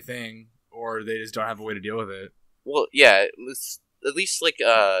exile the right thing, or they just don't have a way to deal with it. Well, yeah, at least like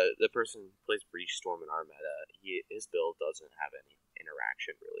the person who plays Breach Storm in our meta, his build doesn't have any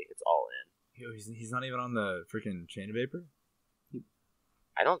interaction really. It's all in. Yo, he's not even on the freaking Chain of Vapor?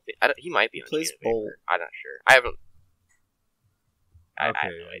 I don't think he might be He on plays Chain of Vapor. Bolt. I'm not sure. I haven't. I Okay,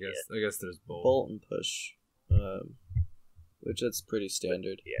 have no idea. I guess there's Bolt. Bolt and push. Which that's pretty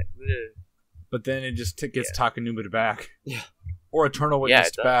standard. Yeah. But then it just gets Takanuma back. Yeah. Or Eternal Yeah, Witness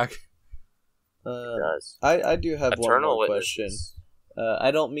it does. back. It does. I do have Eternal one more Witness question. is-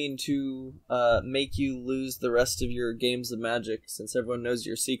 I don't mean to make you lose the rest of your games of Magic since everyone knows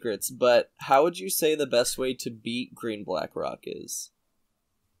your secrets, but how would you say the best way to beat Green Black Rock is?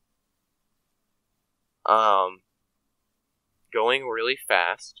 Going really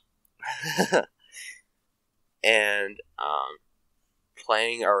fast, and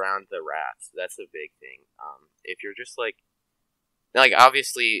playing around the rats. That's a big thing. If you're just like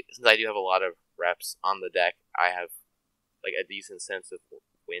obviously, since I do have a lot of reps on the deck, I have like a decent sense of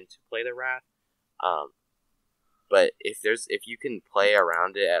when to play the rat. But if you can play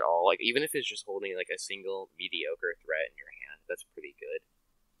around it at all, like even if it's just holding like a single mediocre threat in your hand, that's pretty good.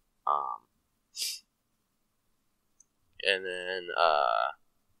 And then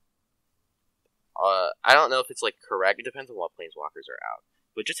I don't know if it's like correct. It depends on what planeswalkers are out.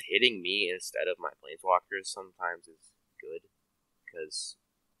 But just hitting me instead of my planeswalkers sometimes is good because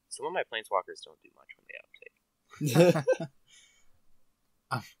some of my planeswalkers don't do much when they uptake.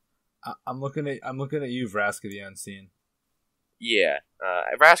 I'm looking at you, Vraska the Unseen. Yeah,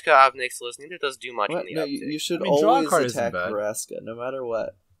 Vraska, Obnixilus, neither does do much What? when they No, uptake. you should I mean, draw a always card isn't attack bad. Nebraska, no matter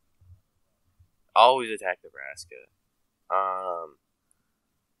what. Always attack Nebraska.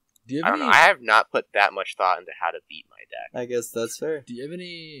 Do you I have don't know. any? I have not put that much thought into how to beat my deck. I guess that's fair. Do you have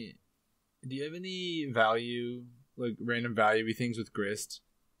any value, like random value things with Grist?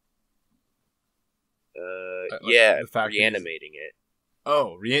 Like Yeah, the fact that he's- reanimating it.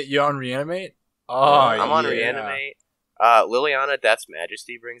 Oh, you on Reanimate? Oh, I'm on yeah. Reanimate. Liliana Death's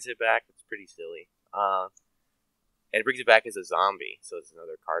Majesty brings it back. It's pretty silly. And it brings it back as a zombie, so it's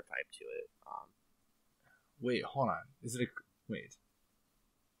another card type to it. Wait, hold on. Wait?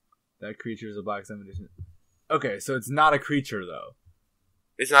 That creature is a black 7 edition. Okay, so it's not a creature though.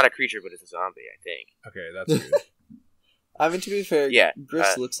 It's not a creature, but it's a zombie, I think. Okay, that's weird. I mean, to be fair, Yeah,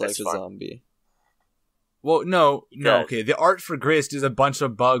 Grist looks like that's a fun. zombie. Well, no. Because- Okay, the art for Grist is a bunch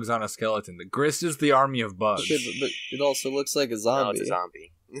of bugs on a skeleton. The Grist is the army of bugs. Okay, but it also looks like a No, zombie. it's a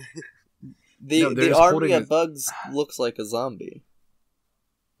zombie. The No, they're just army holding of a- bugs looks like a zombie.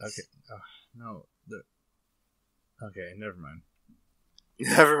 Okay. No. Okay, never mind.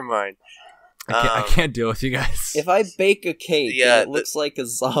 Never mind. I can't deal with you guys. If I bake a cake and it looks like a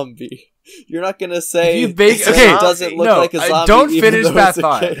zombie, you're not gonna say If you bake- it okay, doesn't look no, like a zombie. don't even finish though that it's a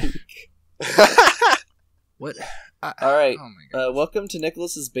thought. cake. What? All right. Oh my god. Welcome to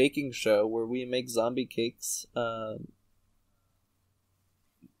Nicholas's baking show, where we make zombie cakes. Not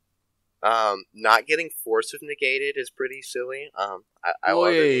getting force negated is pretty silly. I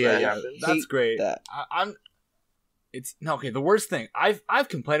love it when that happens. That's Hate great. that. It's no okay. The worst thing I've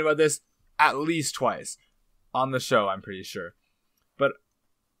complained about this at least twice on the show. I'm pretty sure, but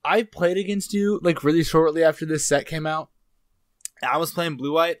I played against you like really shortly after this set came out. I was playing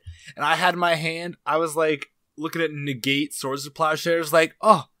blue white, and I had my hand. I was like looking at negate swords of plowshares, like,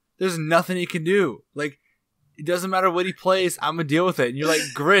 oh, there's nothing he can do. Like, it doesn't matter what he plays. I'm gonna deal with it. And you're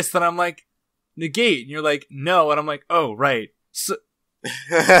like Grist, and I'm like negate, and you're like no, and I'm like oh right. So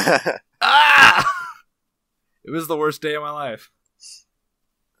ah. It was the worst day of my life.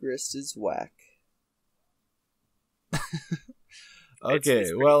 Grist is whack. Okay,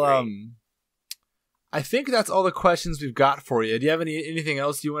 it's well, great. I think that's all the questions we've got for you. Do you have anything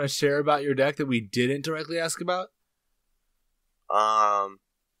else you want to share about your deck that we didn't directly ask about?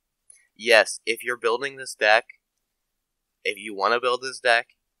 Yes, if you're building this deck, if you want to build this deck,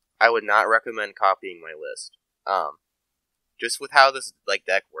 I would not recommend copying my list. Just with how this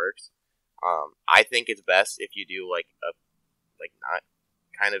deck works, I think it's best if you do not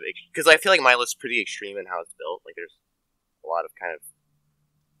kind of, because I feel like my list's pretty extreme in how it's built. Like there's a lot of kind of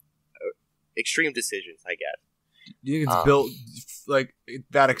extreme decisions, I guess. Do you think it's built like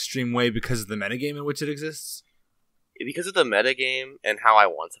that extreme way because of the metagame in which it exists? Because of the metagame and how I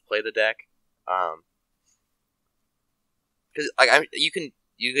want to play the deck. Because you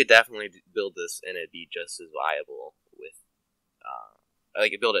could definitely build this and it'd be just as viable with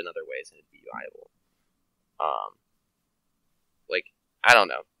build it in other ways and it'd be viable. I don't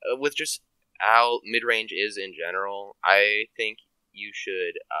know. With just how mid range is in general, I think you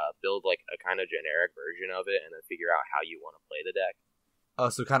should build a kind of generic version of it and then figure out how you want to play the deck. Oh,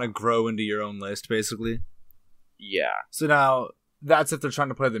 so kind of grow into your own list, basically. Yeah. So now that's if they're trying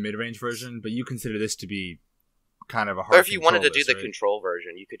to play the mid range version, but you consider this to be kind of a hard. Or if you wanted to do list, the right? control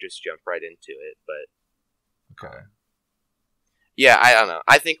version, you could just jump right into it. But Okay. yeah, I don't know.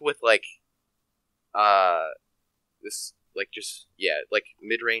 I think with this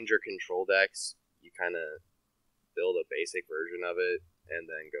mid-range or control decks, you kind of build a basic version of it and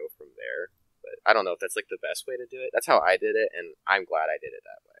then go from there. But I don't know if that's the best way to do it. That's how I did it, and I'm glad I did it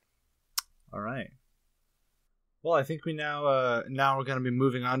that way. All right. Well, I think we now we're going to be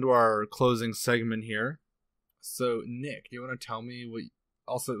moving on to our closing segment here. So, Nick, do you want to tell me what?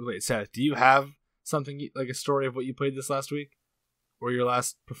 Also, wait, Seth, do you have something like a story of what you played this last week or your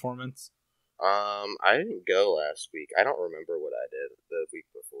last performance? I didn't go last week. I don't remember what I did the week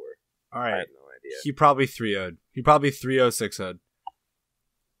before. All I right. have no idea. He probably 3-0'd. He probably 3-0-6-0'd.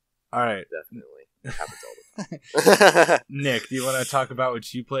 All right. Definitely. It happens all the time. Nick, do you want to talk about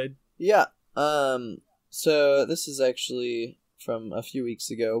what you played? Yeah. So this is actually from a few weeks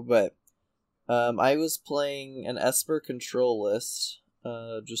ago, but I was playing an Esper control list,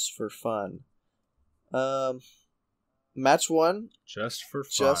 just for fun. Match 1. Just for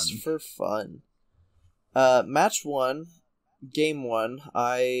fun. Just for fun. Match 1, game 1,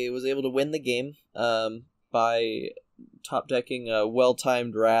 I was able to win the game by top decking a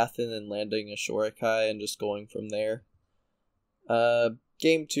well-timed Wrath and then landing a Shorikai and just going from there.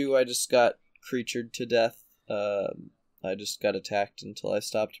 Game 2, I just got creatured to death. I just got attacked until I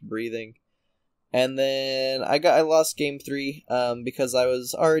stopped breathing. And then I lost game 3 because I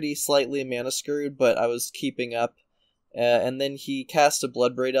was already slightly mana screwed, but I was keeping up. And then he cast a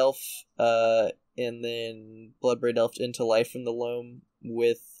Bloodbraid Elf, and then Bloodbraid Elf into life from the loam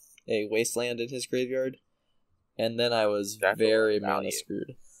with a Wasteland in his graveyard. And then I was very mana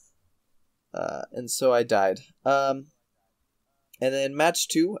screwed. And so I died. And then match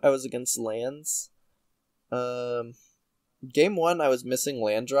 2, I was against lands. Game 1, I was missing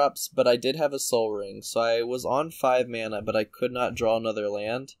land drops, but I did have a Soul Ring, so I was on 5 mana, but I could not draw another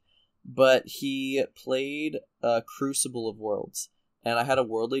land. But he played Crucible of Worlds, and I had a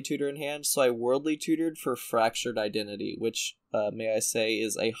Worldly Tutor in hand, so I Worldly Tutored for Fractured Identity, which, may I say,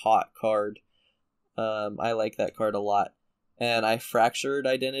 is a hot card. I like that card a lot. and I fractured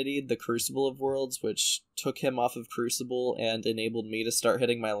Identity, the Crucible of Worlds, which took him off of Crucible and enabled me to start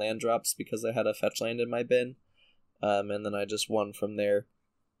hitting my land drops because I had a fetch land in my bin. And then I just won from there.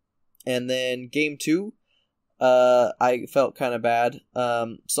 And then game 2, I felt kind of bad.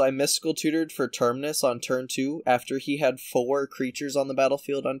 So I mystical tutored for Terminus on turn 2 after he had 4 creatures on the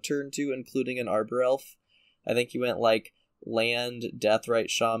battlefield on turn 2, including an Arbor Elf. I think he went like land, Deathrite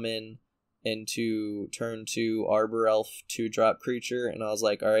Shaman into turn 2 Arbor Elf 2-drop creature, and I was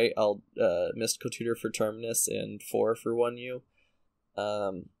like, alright, I'll mystical tutor for Terminus and 4 for 1U.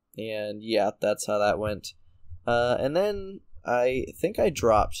 And yeah, that's how that went. And then I think I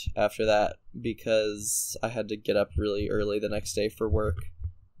dropped after that because I had to get up really early the next day for work,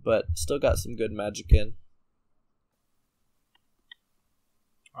 but still got some good magic in.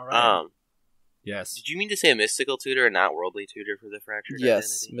 All right. Yes. Did you mean to say a mystical tutor and not worldly tutor for the fractured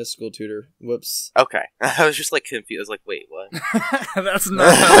Yes, identity? mystical tutor. Whoops. Okay. I was just like confused. I was like, wait, what? That's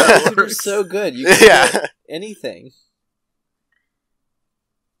not how that You're works. so good. You can get anything.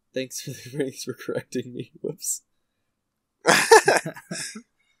 Thanks for correcting me. Whoops.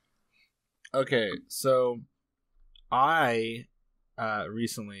 Okay, so I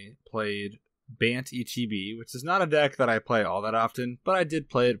recently played Bant ETB, which is not a deck that I play all that often, but I did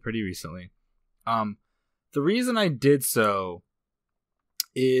play it pretty recently. The reason I did so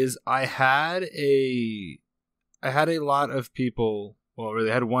is I had a lot of people, well,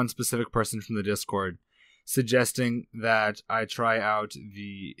 really, I had one specific person from the Discord suggesting that I try out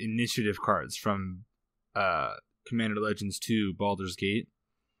the initiative cards from Commander Legends 2 Baldur's Gate.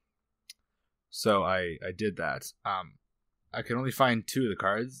 So I did that. I could only find 2 of the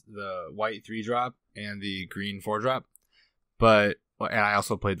cards, the white 3-drop and the green 4-drop. And I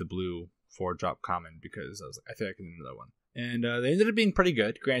also played the blue 4-drop common because I was like, I think I can do another one. And they ended up being pretty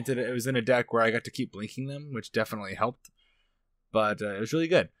good. Granted, it was in a deck where I got to keep blinking them, which definitely helped. But it was really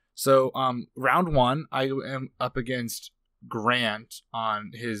good. So round 1, I am up against Grant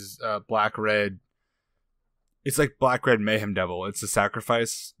on his black-red. It's like black-red Mayhem Devil. It's a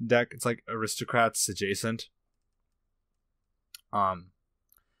sacrifice deck. It's like Aristocrats adjacent.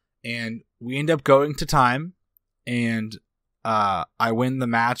 And we end up going to time, and I win the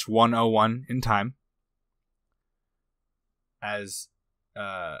match 1-0-1 in time. As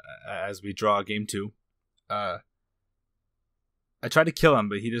we draw game 2. I tried to kill him,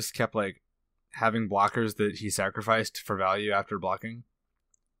 but he just kept like having blockers that he sacrificed for value after blocking,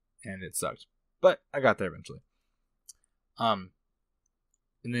 and it sucked. But I got there eventually. And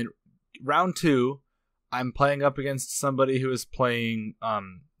then round 2, I'm playing up against somebody who is playing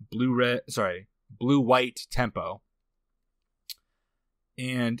blue-white tempo.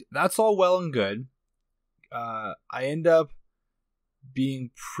 And that's all well and good. I end up being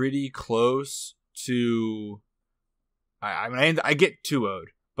pretty close to... I get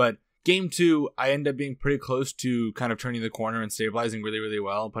 2-0'd, but game 2, I end up being pretty close to kind of turning the corner and stabilizing really, really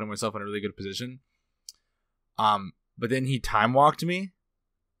well, putting myself in a really good position. But then he time walked me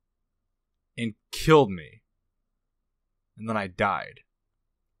and killed me, and then I died.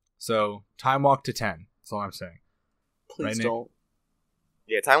 So time walk to 10. That's all I'm saying. Please right, don't.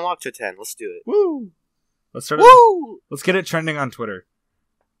 Yeah, time walk to 10. Let's do it. Woo! Let's start. Let's get it trending on Twitter.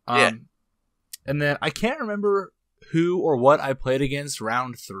 Yeah. And then I can't remember who or what I played against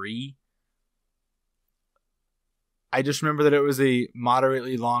round 3. I just remember that it was a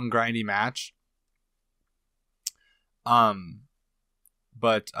moderately long, grindy match.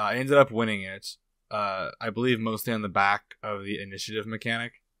 But I ended up winning it. I believe mostly on the back of the initiative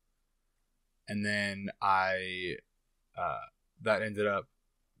mechanic. And then that ended up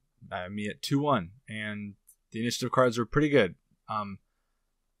me at 2-1, and the initiative cards were pretty good.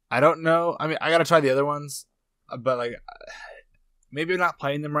 I don't know. I mean, I gotta try the other ones, but like, maybe I'm not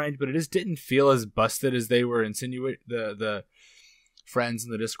playing them right. But it just didn't feel as busted as they were insinuating. The friends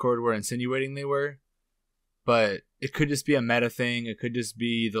in the Discord were insinuating they were. But it could just be a meta thing. It could just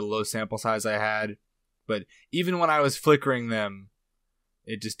be the low sample size I had. But even when I was flickering them,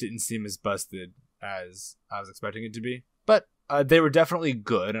 it just didn't seem as busted as I was expecting it to be. But they were definitely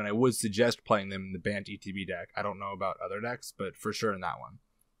good, and I would suggest playing them in the Bant ETB deck. I don't know about other decks, but for sure in that one.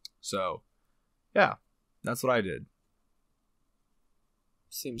 So, yeah, that's what I did.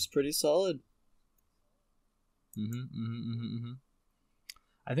 Seems pretty solid.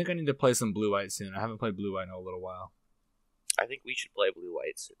 I think I need to play some blue-white soon. I haven't played blue-white in a little while. I think we should play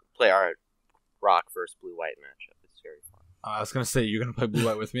blue-white soon. Play our rock versus blue-white matchup. It's very fun. I was going to say, you're going to play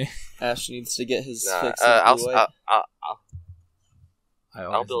blue-white with me? Ash needs to get his fix of blue-white.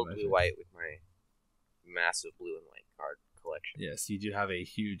 I'll build blue-white with my massive blue and white card collection. Yes, you do have a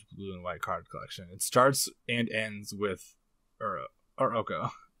huge blue and white card collection. It starts and ends with or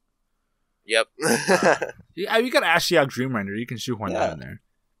Oko. Yep. Yeah, you got Ashiok Dreamrender. You can shoehorn that in there.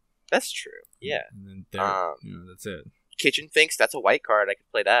 That's true. Yeah. And then there, that's it. Kitchen Finks, that's a white card. I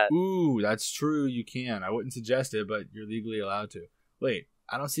could play that. Ooh, that's true. You can. I wouldn't suggest it, but you're legally allowed to. Wait,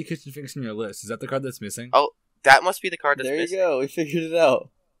 I don't see Kitchen Finks in your list. Is that the card that's missing? Oh, that must be the card that's there missing. you go. We figured it out.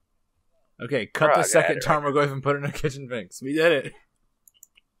 Okay, cut the second Tarmogoyf and put in a Kitchen Finks. We did it.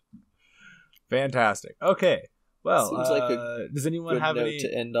 Fantastic. Okay. Well, seems like a does anyone good have note any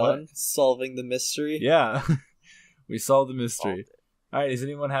to end on? Solving the mystery. Yeah, we solved the mystery. All right. Does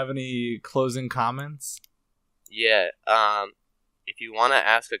anyone have any closing comments? Yeah. If you want to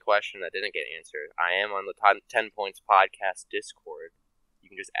ask a question that didn't get answered, I am on the 10 Points Podcast Discord. You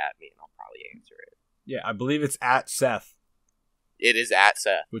can just at me and I'll probably answer it. Yeah, I believe it's at Seth. It is at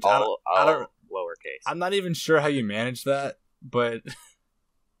Seth. Which all I don't lowercase. I'm not even sure how you manage that, but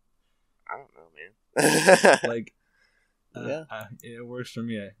I don't know, man. like, Yeah. It works for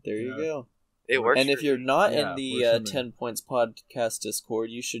me. There you go. It works. And if you're not Yeah, in the works for me. 10 Points Podcast Discord,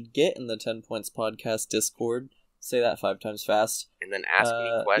 you should get in the 10 Points Podcast Discord. Say that 5 times fast. And then ask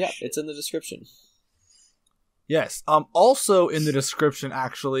me questions. Yeah, it's in the description. Yes. Also in the description,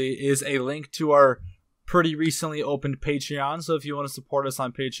 actually, is a link to our pretty recently opened Patreon. So if you want to support us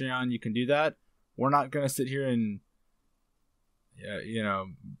on Patreon, you can do that. We're not going to sit here and,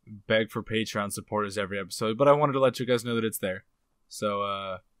 beg for Patreon supporters every episode, but I wanted to let you guys know that it's there.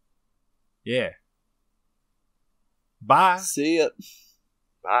 So, yeah. Bye. See ya.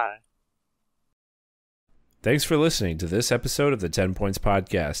 Bye. Thanks for listening to this episode of the 10 Points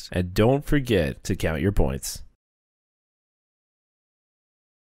Podcast, and don't forget to count your points.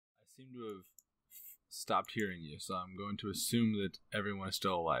 I seem to have stopped hearing you, so I'm going to assume that everyone is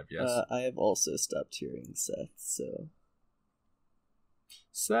still alive, yes? I have also stopped hearing Seth, so...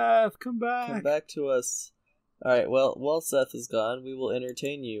 Seth, come back! Come back to us. Alright, well, while Seth is gone, we will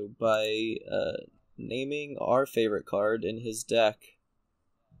entertain you by naming our favorite card in his deck.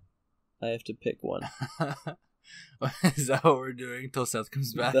 I have to pick one. Is that what we're doing till Seth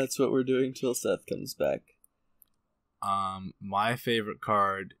comes back? That's what we're doing till Seth comes back. My favorite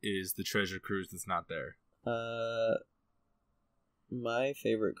card is the Treasure Cruise that's not there. My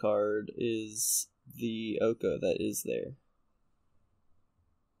favorite card is the Oko that is there.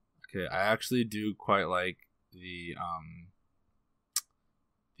 Okay, I actually do quite like the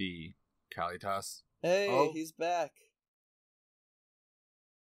Kalitas. Hey, Oh. he's back.